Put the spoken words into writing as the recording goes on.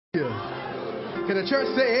Can the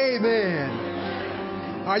church say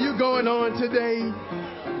amen? Are you going on today?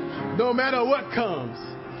 No matter what comes,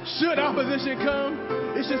 should opposition come,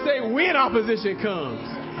 it should say when opposition comes.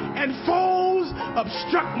 And foes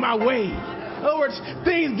obstruct my way. In other words,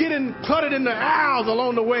 things getting cluttered in the aisles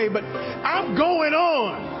along the way, but I'm going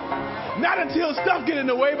on. Not until stuff get in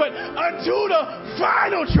the way, but until the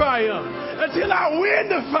final triumph. Until I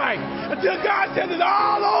win the fight. Until God says it's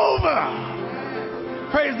all over.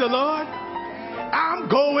 Praise the Lord. I'm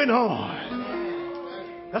going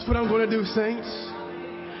on. That's what I'm going to do, saints.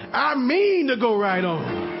 I mean to go right on.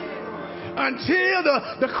 Until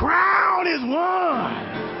the crown is won.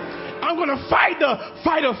 I'm going to fight the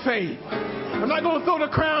fight of faith. I'm not going to throw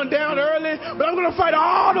the crown down early, but I'm going to fight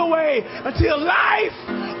all the way until life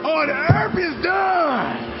on earth is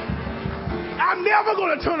done. I'm never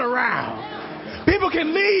going to turn around. People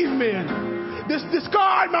can leave me and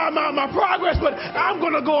discard my progress, but I'm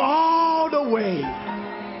going to go all the way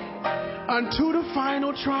unto the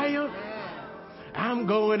final triumph. I'm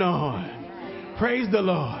going on. Praise the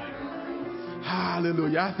Lord.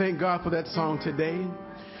 Hallelujah. I thank God for that song today,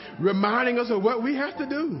 reminding us of what we have to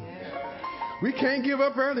do. We can't give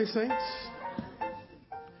up early, saints.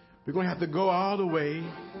 We're going to have to go all the way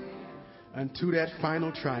unto that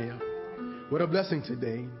final triumph. What a blessing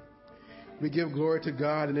today. We give glory to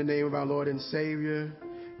God in the name of our Lord and Savior,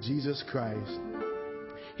 Jesus Christ.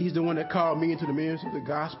 He's the one that called me into the ministry of the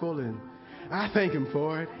gospel, and I thank him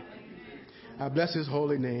for it. I bless his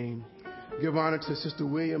holy name. Give honor to Sister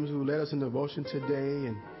Williams, who led us in devotion today,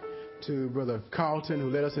 and to Brother Carlton, who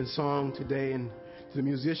led us in song today, and to the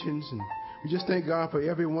musicians. And we just thank God for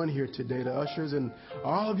everyone here today, the ushers, and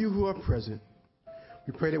all of you who are present.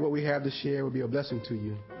 We pray that what we have to share will be a blessing to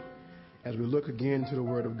you as we look again to the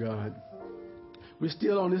Word of God. We're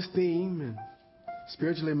still on this theme, and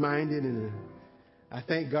spiritually minded, and I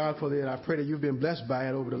thank God for that. I pray that you've been blessed by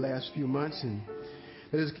it over the last few months, and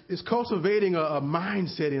that it's cultivating a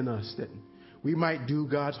mindset in us that we might do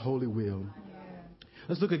God's holy will.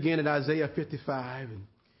 Let's look again at Isaiah 55, and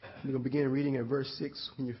we're going to begin reading at verse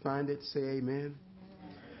 6. When you find it, say amen.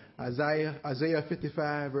 Isaiah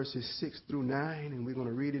 55, verses 6 through 9, and we're going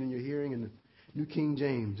to read it in your hearing in the New King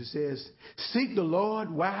James. It says, "Seek the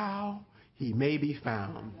Lord while he may be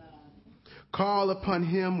found. Call upon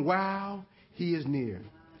him while he is near.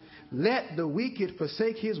 Let the wicked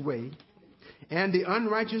forsake his way, and the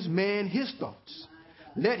unrighteous man his thoughts.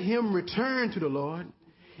 Let him return to the Lord,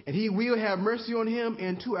 and he will have mercy on him,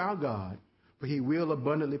 and to our God, for he will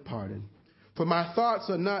abundantly pardon. For my thoughts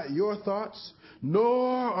are not your thoughts,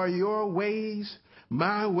 nor are your ways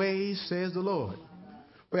my ways, says the Lord.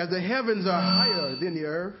 For as the heavens are higher than the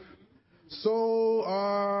earth, so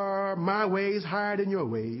are my ways higher than your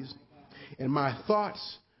ways, and my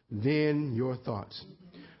thoughts than your thoughts."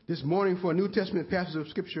 This morning, for a New Testament passage of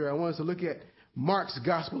Scripture, I want us to look at Mark's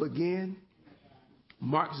Gospel again.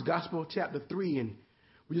 Mark's Gospel, chapter 3, and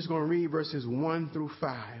we're just going to read verses 1 through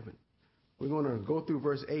 5. We're going to go through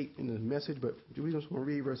verse 8 in the message, but we're just going to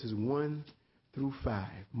read verses 1 through 5.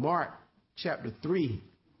 Mark, chapter 3.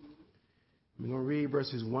 We're going to read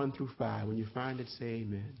verses 1 through 5. When you find it, say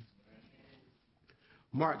amen.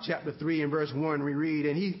 Mark chapter 3 and verse 1, we read,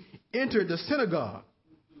 "And he entered the synagogue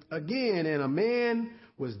again, and a man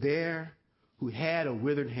was there who had a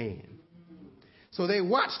withered hand. So they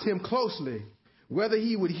watched him closely, whether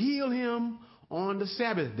he would heal him on the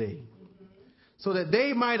Sabbath day, so that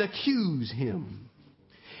they might accuse him.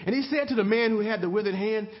 And he said to the man who had the withered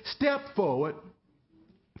hand, 'Step forward.'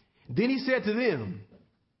 Then he said to them,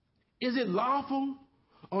 'Is it lawful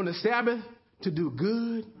on the Sabbath to do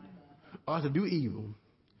good or to do evil,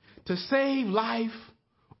 to save life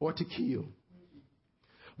or to kill?'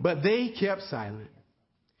 But they kept silent.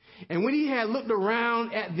 And when he had looked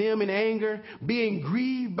around at them in anger, being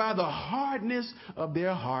grieved by the hardness of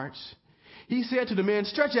their hearts, he said to the man,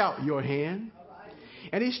 'Stretch out your hand.'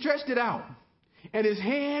 And he stretched it out, and his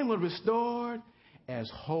hand was restored as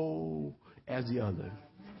whole as the other."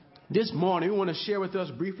 This morning, we want to share with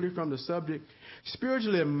us briefly from the subject,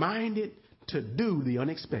 spiritually minded to do the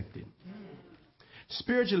unexpected.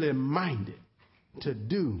 Spiritually minded to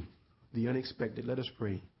do the unexpected. Let us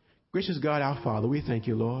pray. Gracious God, our Father, we thank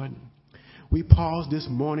you, Lord. We pause this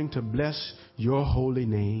morning to bless your holy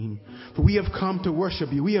name. For we have come to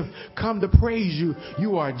worship you. We have come to praise you.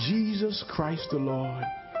 You are Jesus Christ the Lord.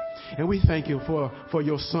 And we thank you for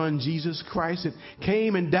your Son, Jesus Christ, that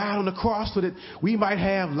came and died on the cross so that we might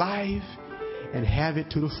have life and have it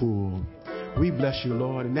to the full. We bless you,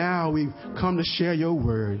 Lord. And now we've come to share your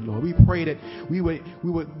word, Lord. We pray that we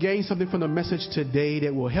would gain something from the message today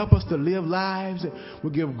that will help us to live lives that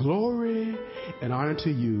will give glory and honor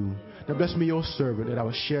to you. Now bless me, your servant, that I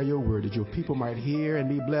will share your word, that your people might hear and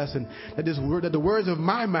be blessed, and that the words of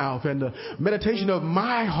my mouth and the meditation of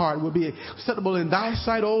my heart will be acceptable in thy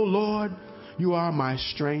sight, O Lord. You are my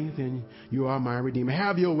strength and you are my redeemer.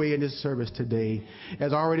 Have your way in this service today.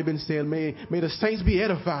 As already been said, may the saints be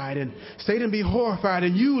edified and Satan be horrified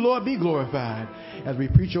and you, Lord, be glorified as we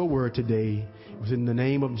preach your word today. It was in the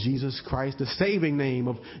name of Jesus Christ, the saving name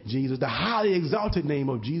of Jesus, the highly exalted name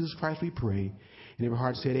of Jesus Christ we pray. And every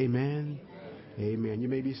heart said amen. Amen. You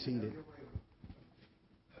may be seated.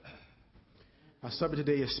 Our subject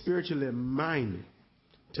today is spiritually minded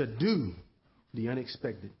to do the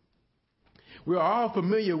unexpected. We're all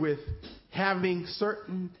familiar with having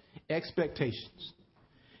certain expectations,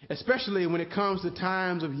 especially when it comes to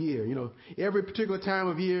times of year. You know, every particular time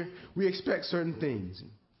of year, we expect certain things.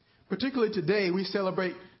 Particularly today, we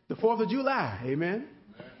celebrate the 4th of July. Amen.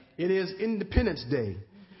 It is Independence Day,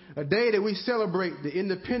 a day that we celebrate the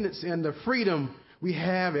independence and the freedom we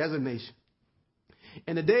have as a nation.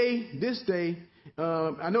 And this day,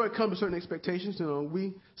 I know it comes with certain expectations. You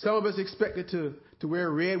know, some of us expected to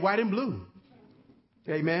wear red, white, and blue.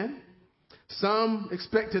 Amen. Some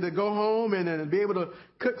expected to go home and be able to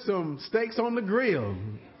cook some steaks on the grill,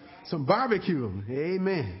 some barbecue.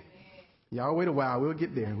 Amen. Y'all wait a while. We'll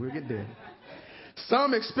get there.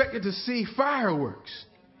 Some expected to see fireworks.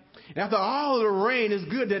 After all of the rain,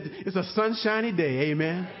 it's good that it's a sunshiny day.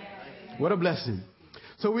 Amen. What a blessing.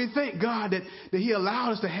 So we thank God that he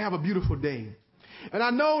allowed us to have a beautiful day. And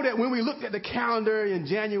I know that when we looked at the calendar in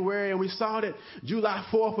January and we saw that July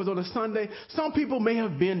 4th was on a Sunday, some people may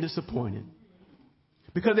have been disappointed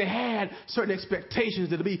because they had certain expectations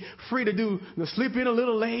to be free to sleep in a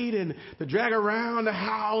little late and to drag around the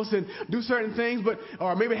house and do certain things,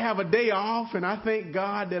 or maybe have a day off. And I thank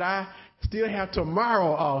God that I still have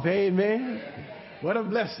tomorrow off. Amen. What a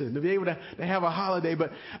blessing to be able to have a holiday.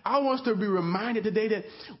 But I want us to be reminded today that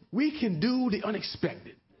we can do the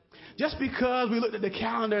unexpected. Just because we looked at the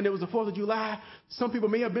calendar and it was the 4th of July, some people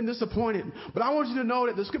may have been disappointed. But I want you to know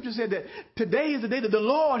that the scripture said that today is the day that the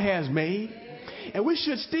Lord has made. And we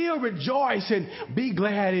should still rejoice and be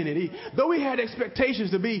glad in it. Though we had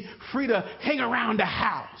expectations to be free to hang around the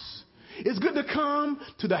house, it's good to come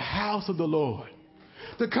to the house of the Lord,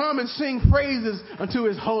 to come and sing praises unto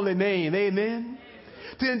his holy name. Amen.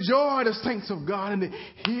 To enjoy the saints of God and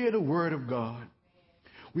to hear the word of God.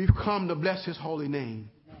 We've come to bless his holy name.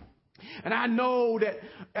 And I know that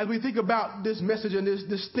as we think about this message and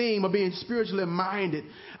this theme of being spiritually minded,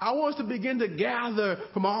 I want us to begin to gather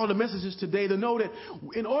from all the messages today to know that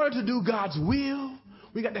in order to do God's will,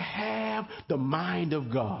 we got to have the mind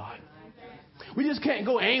of God. We just can't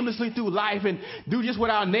go aimlessly through life and do just what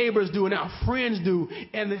our neighbors do and our friends do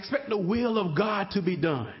and expect the will of God to be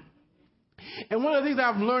done. And one of the things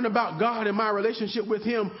I've learned about God and my relationship with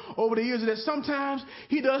him over the years is that sometimes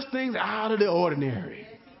he does things out of the ordinary.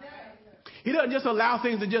 He doesn't just allow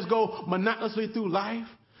things to just go monotonously through life,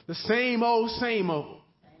 the same old, same old.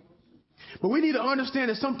 But we need to understand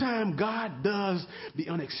that sometimes God does the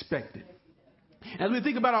unexpected. As we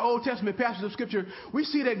think about our Old Testament passages of Scripture, we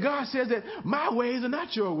see that God says that my ways are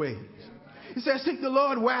not your ways. He says, seek the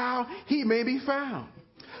Lord while he may be found.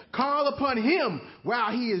 Call upon him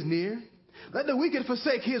while he is near. Let the wicked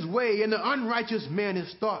forsake his way and the unrighteous man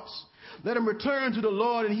his thoughts. Let him return to the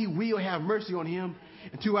Lord and he will have mercy on him.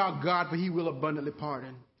 And to our God, for he will abundantly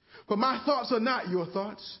pardon. For my thoughts are not your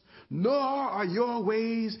thoughts, nor are your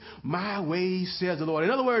ways my ways, says the Lord. In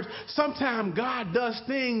other words, sometimes God does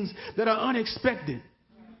things that are unexpected.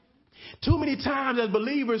 Too many times as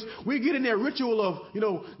believers, we get in that ritual of,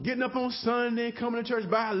 getting up on Sunday, coming to church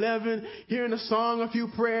by 11, hearing a song, a few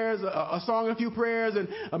prayers, and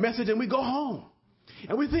a message, and we go home.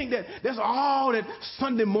 And we think that that's all that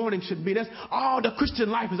Sunday morning should be. That's all the Christian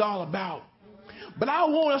life is all about. But I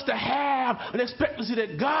want us to have an expectancy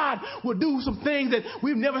that God will do some things that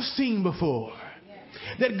we've never seen before.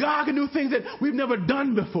 That God can do things that we've never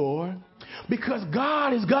done before. Because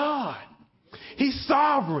God is God. He's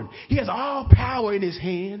sovereign. He has all power in his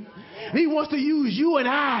hand. And he wants to use you and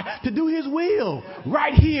I to do his will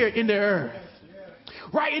right here in the earth.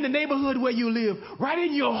 Right in the neighborhood where you live. Right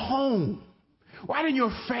in your home. Right in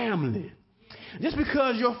your family. Just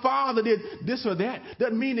because your father did this or that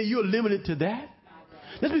doesn't mean that you're limited to that.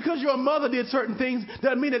 Just because your mother did certain things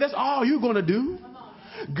doesn't mean that that's all you're going to do.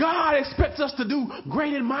 God expects us to do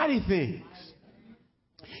great and mighty things.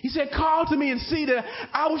 He said, call to me and see that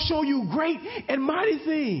I will show you great and mighty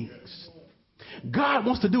things. God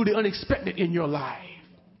wants to do the unexpected in your life.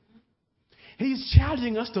 He's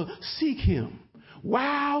challenging us to seek him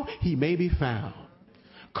while he may be found.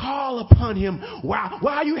 Call upon him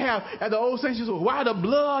while you have, as the old saints say, while the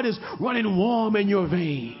blood is running warm in your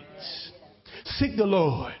veins. Seek the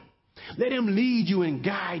Lord. Let him lead you and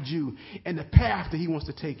guide you in the path that he wants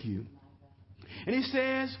to take you. And he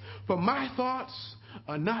says, for my thoughts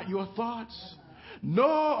are not your thoughts, nor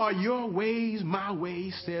are your ways my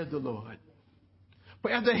ways, says the Lord. For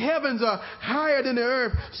as the heavens are higher than the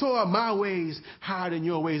earth, so are my ways higher than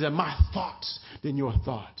your ways, and my thoughts than your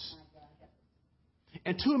thoughts.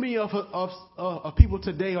 And too many of people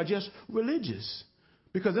today are just religious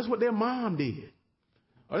because that's what their mom did,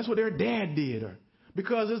 or that's what their dad did, or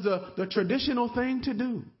because it's the traditional thing to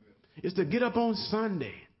do is to get up on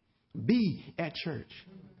Sunday, be at church.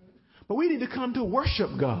 But we need to come to worship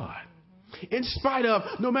God. In spite of,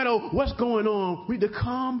 no matter what's going on, we need to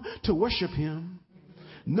come to worship him,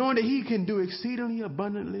 knowing that he can do exceedingly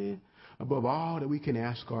abundantly above all that we can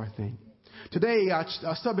ask or think. Today,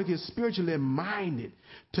 our subject is spiritually minded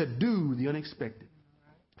to do the unexpected.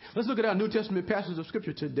 Let's look at our New Testament passages of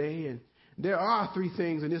Scripture today. And there are 3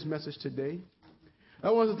 things in this message today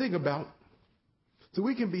I want us to think about so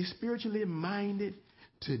we can be spiritually minded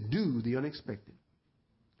to do the unexpected.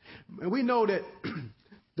 And we know that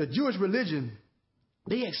the Jewish religion,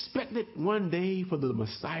 they expected one day for the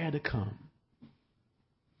Messiah to come.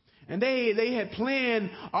 And they had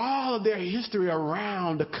planned all of their history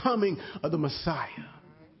around the coming of the Messiah.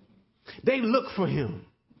 They looked for him.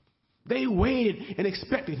 They waited and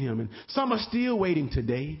expected him. And some are still waiting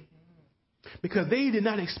today because they did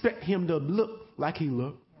not expect him to look like he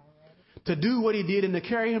looked, to do what he did, and to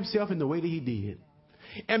carry himself in the way that he did.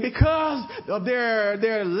 And because of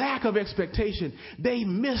their lack of expectation, they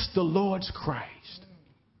missed the Lord's Christ.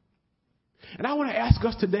 And I want to ask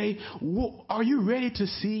us today, are you ready to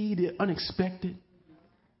see the unexpected?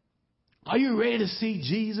 Are you ready to see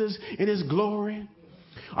Jesus in his glory?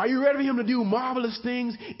 Are you ready for him to do marvelous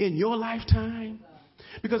things in your lifetime?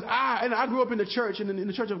 Because I grew up in the church, and in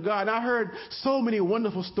the church of God, and I heard so many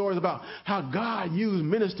wonderful stories about how God used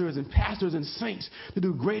ministers and pastors and saints to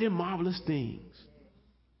do great and marvelous things.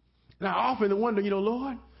 And I often wonder,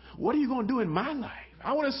 Lord, what are you going to do in my life?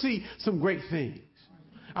 I want to see some great things.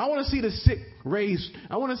 I want to see the sick raised.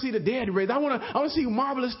 I want to see the dead raised. I want to see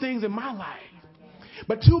marvelous things in my life.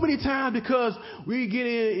 But too many times, because we get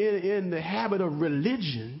in the habit of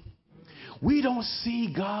religion, we don't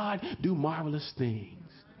see God do marvelous things.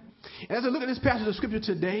 And as I look at this passage of Scripture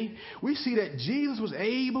today, we see that Jesus was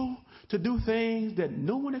able to do things that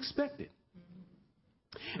no one expected.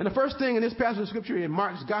 And the first thing in this passage of Scripture in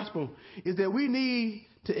Mark's Gospel is that we need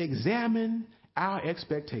to examine our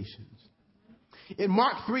expectations. In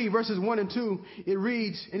Mark 3, verses 1 and 2, it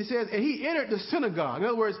reads, and it says, and he entered the synagogue. In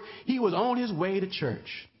other words, he was on his way to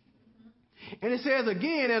church. And it says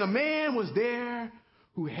again, and a man was there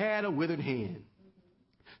who had a withered hand.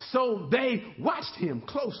 So they watched him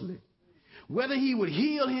closely, whether he would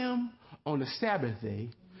heal him on the Sabbath day,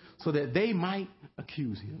 so that they might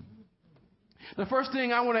accuse him. The first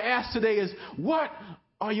thing I want to ask today is, what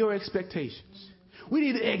are your expectations? We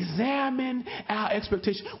need to examine our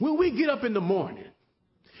expectations. When we get up in the morning,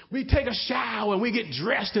 we take a shower and we get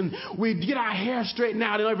dressed and we get our hair straightened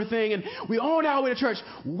out and everything, and we on our way to church.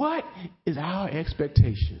 What is our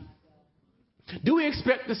expectation? Do we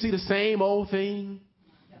expect to see the same old thing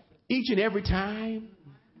each and every time?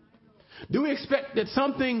 Do we expect that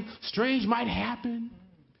something strange might happen?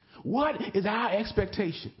 What is our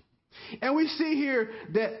expectation? And we see here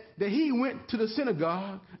that he went to the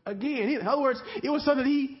synagogue again. In other words, it was something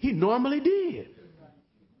he normally did.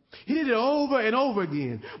 He did it over and over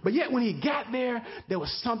again. But yet when he got there, there was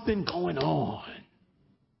something going on.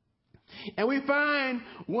 And we find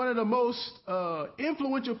one of the most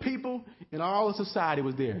influential people in all of society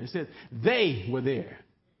was there. It says they were there.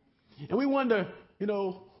 And we wonder,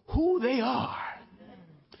 who they are.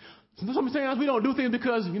 Sometimes we don't do things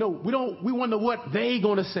because, we wonder what they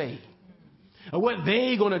going to say or what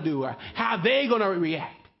they going to do or how they going to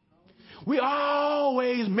react. We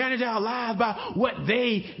always manage our lives by what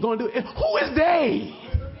they going to do. Who is they?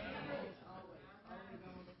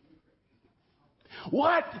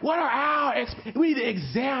 What are our we need to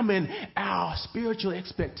examine our spiritual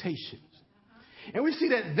expectations. And we see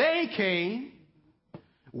that they came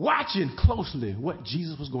watching closely what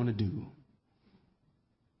Jesus was going to do.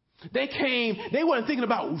 They came, they weren't thinking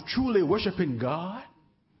about truly worshiping God.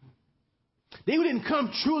 They didn't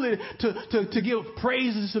come truly to give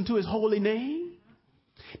praises unto his holy name.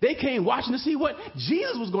 They came watching to see what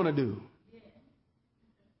Jesus was going to do.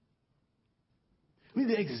 We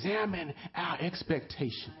need to examine our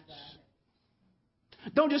expectations.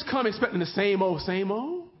 Don't just come expecting the same old, same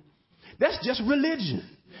old. That's just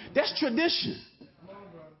religion. That's tradition.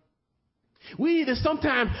 We need to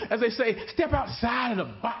sometimes, as they say, step outside of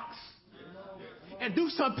the box and do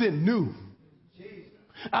something new.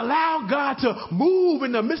 Allow God to move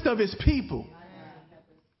in the midst of his people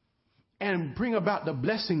and bring about the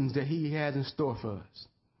blessings that he has in store for us.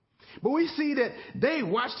 But we see that they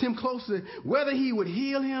watched him closely, whether he would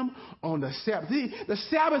heal him on the Sabbath. The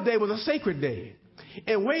Sabbath day was a sacred day.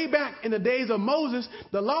 And way back in the days of Moses,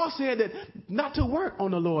 the law said that not to work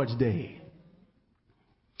on the Lord's day.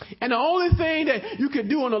 And the only thing that you could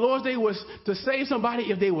do on the Lord's day was to save somebody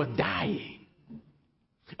if they were dying.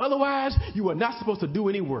 Otherwise, you were not supposed to do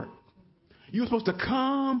any work. You were supposed to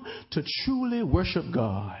come to truly worship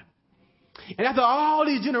God. And after all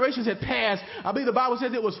these generations had passed, I believe the Bible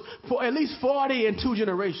says it was for at least 40 and 2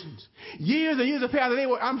 generations. Years and years have passed,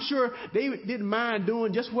 and I'm sure they didn't mind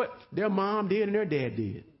doing just what their mom did and their dad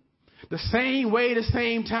did. The same way, the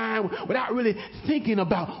same time, without really thinking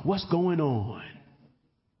about what's going on.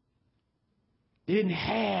 They didn't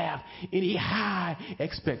have any high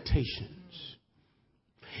expectations.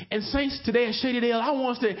 And saints, today at Shady Dale, I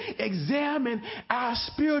want us to examine our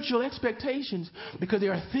spiritual expectations, because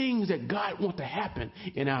there are things that God wants to happen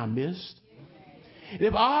in our midst. And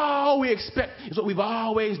if all we expect is what we've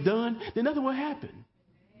always done, then nothing will happen.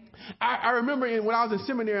 I remember when I was in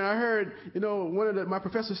seminary, and I heard, one of my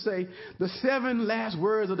professors say, the 7 last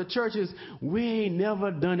words of the church is, we ain't never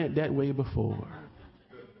done it that way before.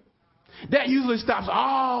 That usually stops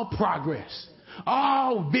all progress,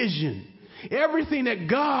 all vision. Everything that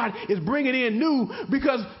God is bringing in new,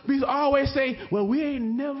 because we always say, well, we ain't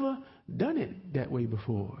never done it that way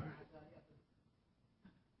before.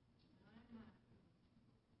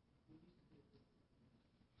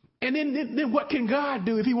 And then what can God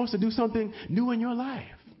do if he wants to do something new in your life?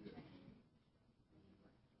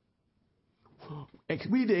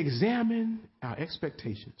 We need to examine our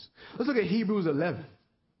expectations. Let's look at Hebrews 11.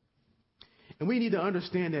 And we need to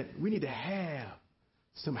understand that we need to have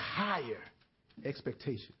some higher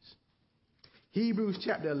expectations. Hebrews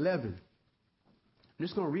chapter 11. I'm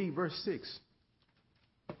just going to read verse 6.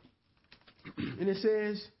 And it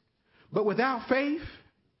says, but without faith,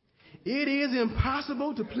 it is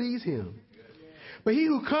impossible to please him. But he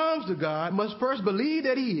who comes to God must first believe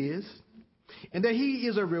that he is, and that he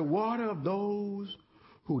is a rewarder of those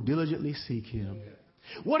who diligently seek him.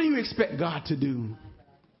 What do you expect God to do?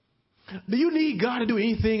 Do you need God to do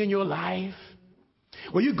anything in your life?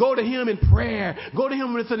 Well, you go to him in prayer. Go to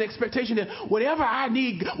him with an expectation that whatever I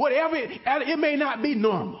need, it may not be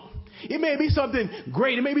normal. It may be something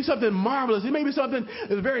great. It may be something marvelous. It may be something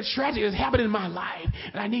that's very tragic that's happened in my life,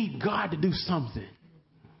 and I need God to do something.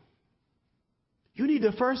 You need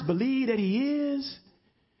to first believe that he is,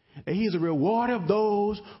 and he is a rewarder of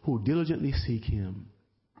those who diligently seek him.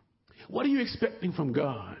 What are you expecting from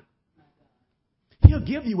God? He'll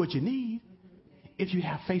give you what you need if you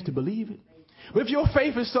have faith to believe it. But if your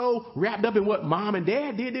faith is so wrapped up in what mom and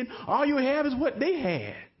dad did, then all you have is what they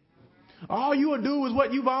had. All you will do is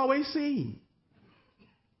what you've always seen.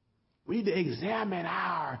 We need to examine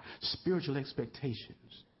our spiritual expectations.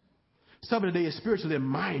 Somebody today is spiritually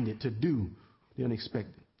minded to do the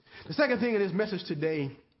unexpected. The second thing in this message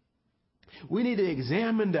today, we need to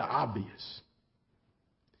examine the obvious.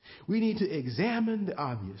 We need to examine the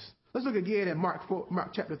obvious. Let's look again at Mark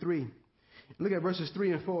chapter 3. Look at verses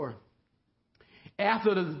 3 and 4.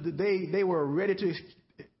 After they were ready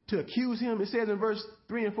to accuse him, it says in verse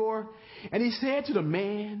 3 and 4, and he said to the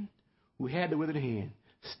man who had the withered hand,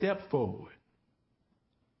 step forward.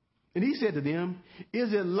 And he said to them,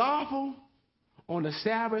 is it lawful on the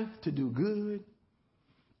Sabbath to do good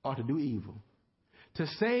or to do evil, to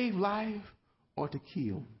save life or to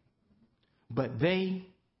kill? But they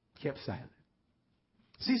kept silent.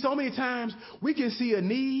 See, so many times we can see a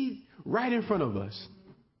need right in front of us.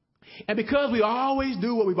 And because we always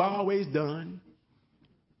do what we've always done,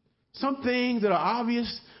 some things that are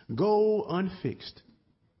obvious go unfixed.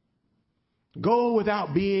 Go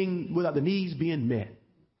without the needs being met.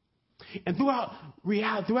 And throughout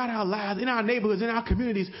our lives, in our neighborhoods, in our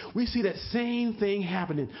communities, we see that same thing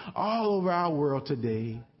happening all over our world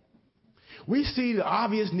today. We see the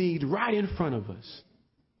obvious needs right in front of us.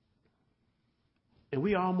 And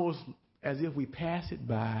we almost, as if we pass it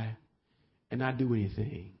by and not do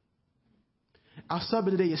anything. Our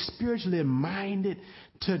subject today is spiritually minded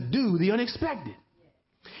to do the unexpected.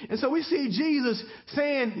 And so we see Jesus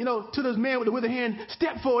saying, to this man with the withered hand,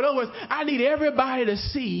 step forward. In other words, I need everybody to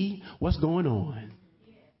see what's going on.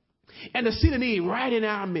 And to see the need right in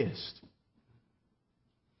our midst.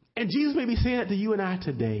 And Jesus may be saying that to you and I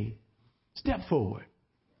today. Step forward.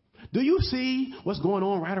 Do you see what's going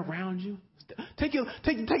on right around you? Take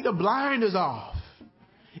the blinders off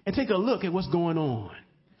and take a look at what's going on.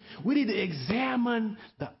 We need to examine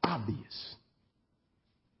the obvious.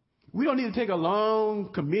 We don't need to take a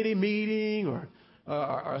long committee meeting or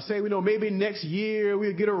say, maybe next year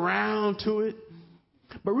we'll get around to it.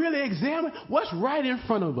 But really examine what's right in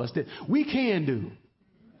front of us that we can do.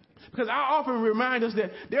 Because I often remind us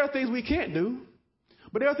that there are things we can't do,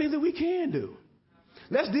 but there are things that we can do.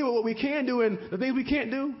 Let's deal with what we can do, and the things we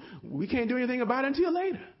can't do anything about it until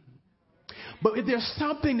later. But if there's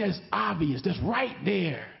something that's obvious, that's right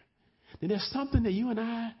there, then there's something that you and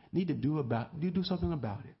I need to do something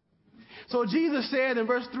about it. So Jesus said in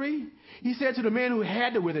verse 3, he said to the man who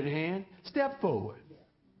had the withered hand, step forward.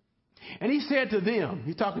 And he said to them,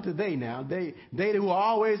 he's talking to they now, they who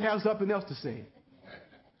always have something else to say.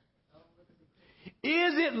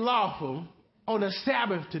 Is it lawful on the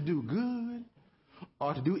Sabbath to do good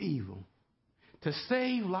or to do evil, to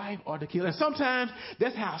save life or to kill? And sometimes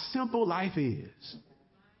that's how simple life is.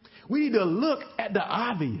 We need to look at the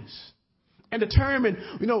obvious and determine,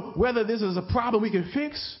 whether this is a problem we can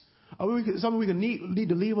fix or something we need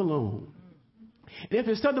to leave alone. And if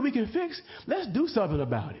it's something we can fix, let's do something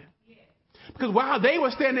about it. Because while they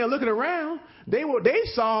were standing there looking around, they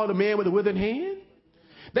saw the man with the withered hand.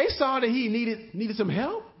 They saw that he needed some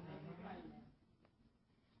help.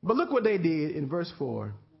 But look what they did in verse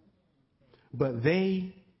 4. But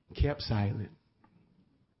they kept silent.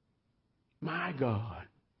 My God.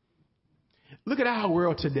 Look at our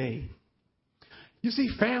world today. You see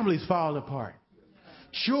families falling apart.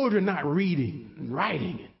 Children not reading and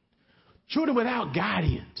writing. Children without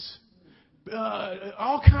guidance.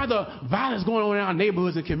 All kinds of violence going on in our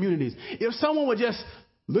neighborhoods and communities. If someone would just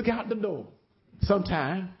look out the door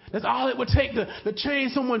sometime, that's all it would take to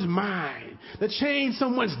change someone's mind, to change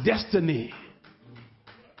someone's destiny.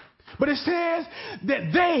 But it says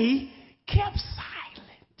that they kept silent.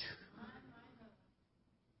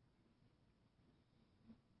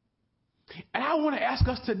 And I want to ask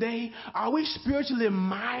us today, are we spiritually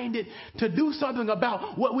minded to do something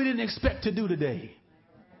about what we didn't expect to do today?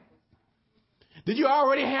 Did you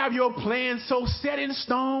already have your plan so set in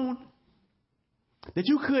stone that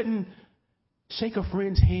you couldn't shake a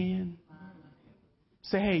friend's hand?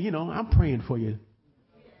 Say, hey, I'm praying for you.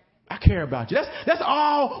 I care about you. That's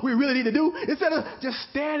all we really need to do instead of just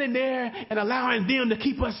standing there and allowing them to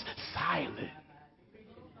keep us silent.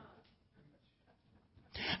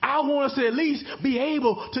 I want us to at least be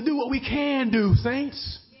able to do what we can do,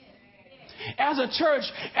 saints. As a church,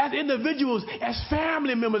 as individuals, as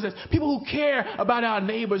family members, as people who care about our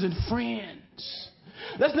neighbors and friends.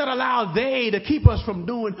 Let's not allow they to keep us from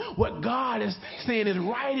doing what God is saying is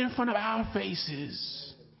right in front of our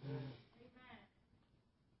faces.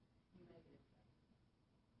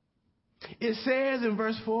 It says in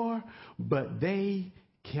verse 4, but they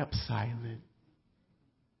kept silent.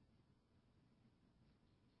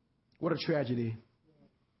 What a tragedy.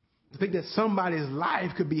 To think that somebody's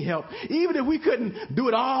life could be helped, even if we couldn't do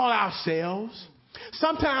it all ourselves.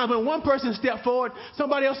 Sometimes when one person steps forward,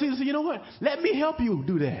 somebody else sees and says, you know what? Let me help you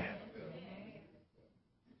do that.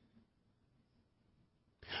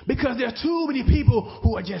 Because there are too many people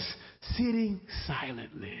who are just sitting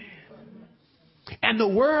silently. And the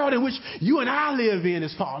world in which you and I live in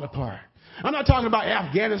is falling apart. I'm not talking about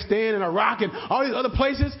Afghanistan and Iraq and all these other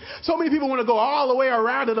places. So many people want to go all the way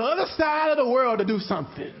around to the other side of the world to do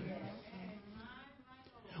something.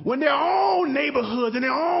 When their own neighborhoods and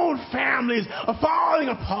their own families are falling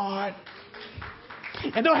apart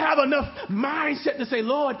and don't have enough mindset to say,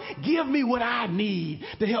 Lord, give me what I need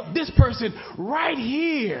to help this person right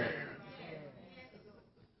here.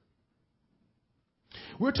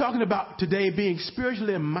 We're talking about today being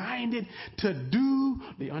spiritually minded to do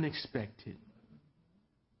the unexpected.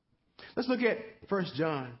 Let's look at 1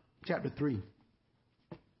 John chapter 3.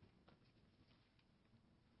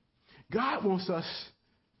 God wants us.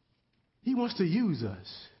 He wants to use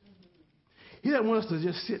us. He doesn't want us to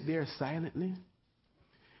just sit there silently.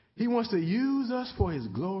 He wants to use us for his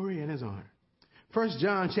glory and his honor. 1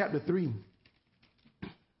 John chapter 3.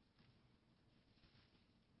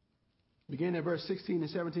 Beginning at verse 16 and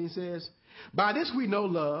 17 says, by this we know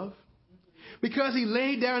love, because he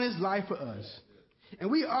laid down his life for us. And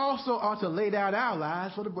we also ought to lay down our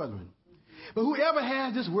lives for the brethren. But whoever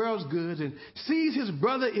has this world's goods and sees his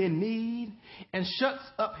brother in need and shuts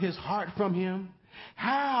up his heart from him,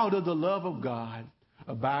 how does the love of God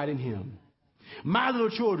abide in him? My little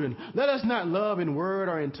children, let us not love in word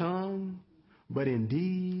or in tongue, but in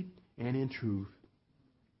deed and in truth.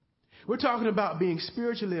 We're talking about being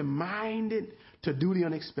spiritually minded to do the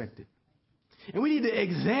unexpected. And we need to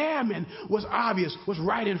examine what's obvious, what's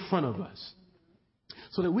right in front of us,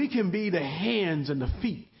 so that we can be the hands and the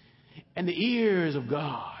feet and the ears of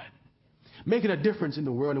God, making a difference in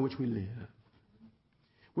the world in which we live.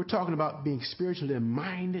 We're talking about being spiritually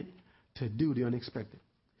minded to do the unexpected.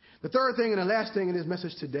 The third thing and the last thing in this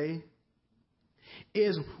message today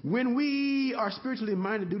is when we are spiritually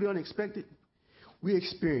minded to do the unexpected, we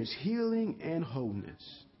experience healing and wholeness.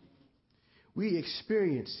 We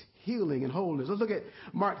experience healing and wholeness. Let's look at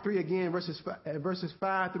Mark 3 again, verses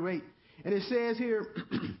 5 through 8. And it says here,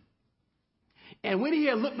 and when he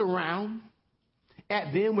had looked around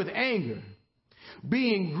at them with anger,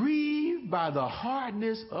 being grieved by the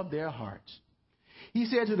hardness of their hearts, he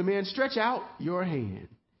said to the man, stretch out your hand.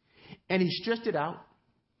 And he stretched it out,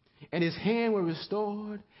 and his hand was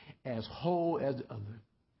restored as whole as the other.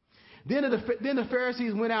 Then the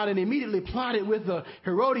Pharisees went out and immediately plotted with the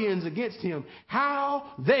Herodians against him,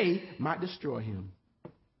 how they might destroy him.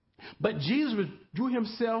 But Jesus withdrew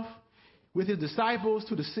himself with his disciples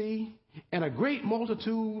to the sea, and a great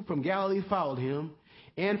multitude from Galilee followed him,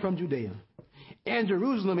 and from Judea, and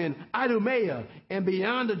Jerusalem, and Idumea, and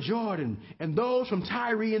beyond the Jordan, and those from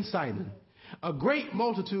Tyre and Sidon. A great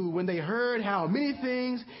multitude, when they heard how many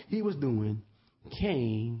things he was doing,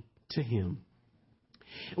 came to him.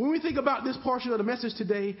 When we think about this portion of the message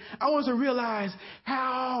today, I want us to realize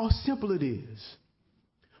how simple it is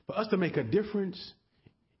for us to make a difference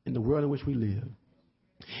in the world in which we live.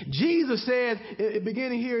 Jesus said,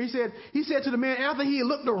 beginning here, he said to the man after he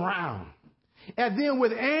looked around at them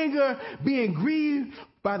with anger, being grieved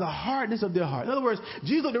by the hardness of their heart. In other words,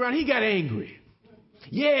 Jesus looked around, he got angry.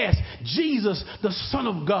 Yes, Jesus, the Son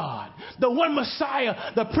of God, the one Messiah,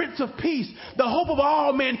 the Prince of Peace, the hope of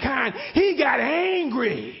all mankind. He got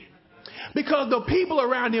angry because the people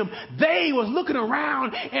around him, they was looking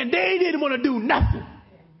around and they didn't want to do nothing.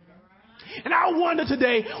 And I wonder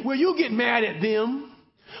today, will you get mad at them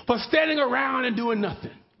for standing around and doing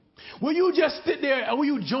nothing? Will you just sit there or will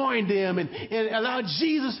you join them and allow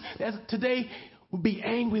Jesus today will be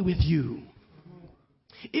angry with you?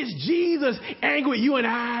 Is Jesus angry with you and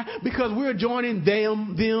I because we're joining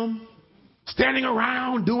them, standing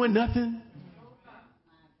around doing nothing?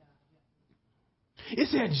 It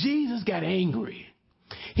said Jesus got angry.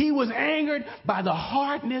 He was angered by the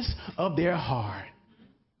hardness of their heart.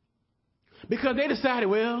 Because they decided,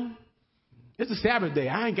 well, it's a Sabbath day.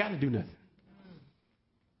 I ain't got to do nothing.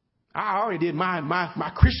 I already did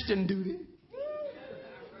my Christian duty.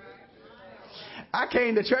 I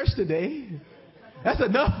came to church today. That's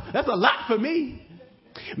enough. That's a lot for me.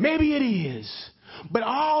 Maybe it is. But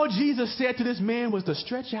all Jesus said to this man was to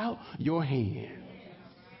stretch out your hand.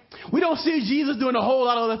 We don't see Jesus doing a whole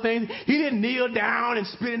lot of other things. He didn't kneel down and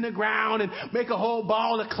spit in the ground and make a whole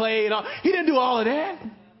ball of clay and all. He didn't do all of that.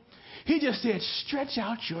 He just said, stretch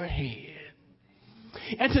out your hand.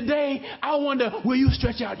 And today, I wonder, will you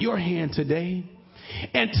stretch out your hand today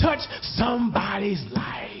and touch somebody's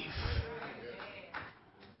life?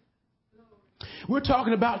 We're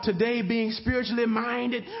talking about today being spiritually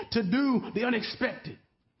minded to do the unexpected.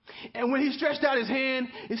 And when he stretched out his hand,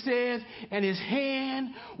 it says, and his hand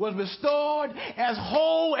was restored as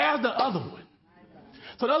whole as the other one.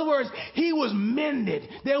 So in other words, he was mended.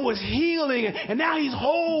 There was healing, and now he's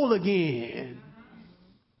whole again.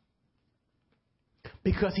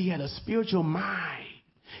 Because he had a spiritual mind.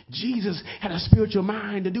 Jesus had a spiritual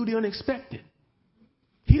mind to do the unexpected.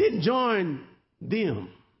 He didn't join them,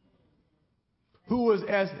 who was,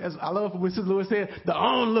 as I love what Sister Lewis said, the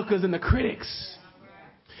onlookers and the critics.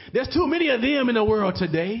 There's too many of them in the world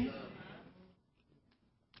today.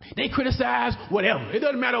 They criticize whatever. It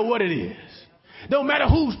doesn't matter what it is. Don't matter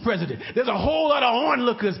who's president. There's a whole lot of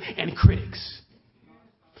onlookers and critics.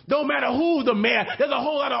 Don't matter who's the mayor. There's a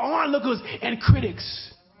whole lot of onlookers and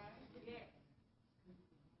critics.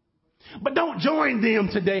 But don't join them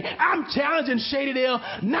today. I'm challenging Shady Dale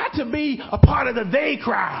not to be a part of the they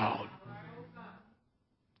crowd.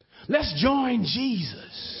 Let's join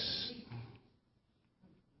Jesus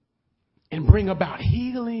and bring about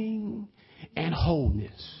healing and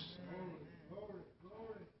wholeness.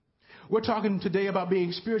 We're talking today about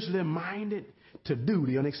being spiritually minded to do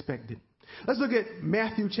the unexpected. Let's look at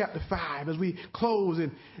Matthew chapter 5 as we close.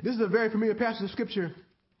 And this is a very familiar passage of Scripture.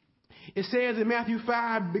 It says in Matthew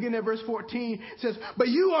 5, beginning at verse 14, it says, but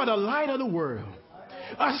you are the light of the world.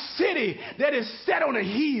 A city that is set on a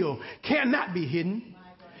hill cannot be hidden.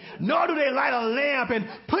 Nor do they light a lamp and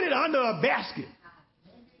put it under a basket,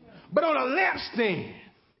 but on a lampstand,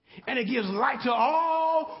 and it gives light to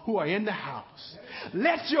all who are in the house.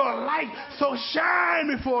 Let your light so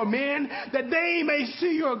shine before men that they may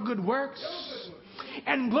see your good works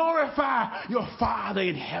and glorify your Father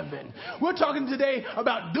in heaven. We're talking today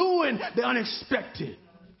about doing the unexpected.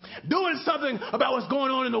 Doing something about what's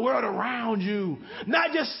going on in the world around you.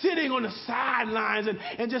 Not just sitting on the sidelines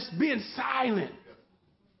and just being silent.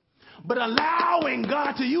 But allowing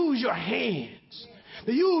God to use your hands,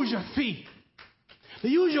 to use your feet, to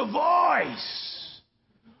use your voice,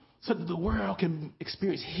 so that the world can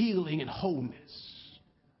experience healing and wholeness.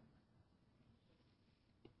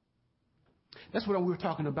 That's what we're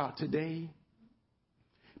talking about today.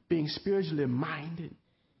 Being spiritually minded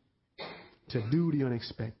to do the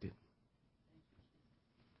unexpected.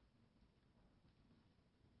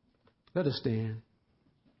 Let us stand.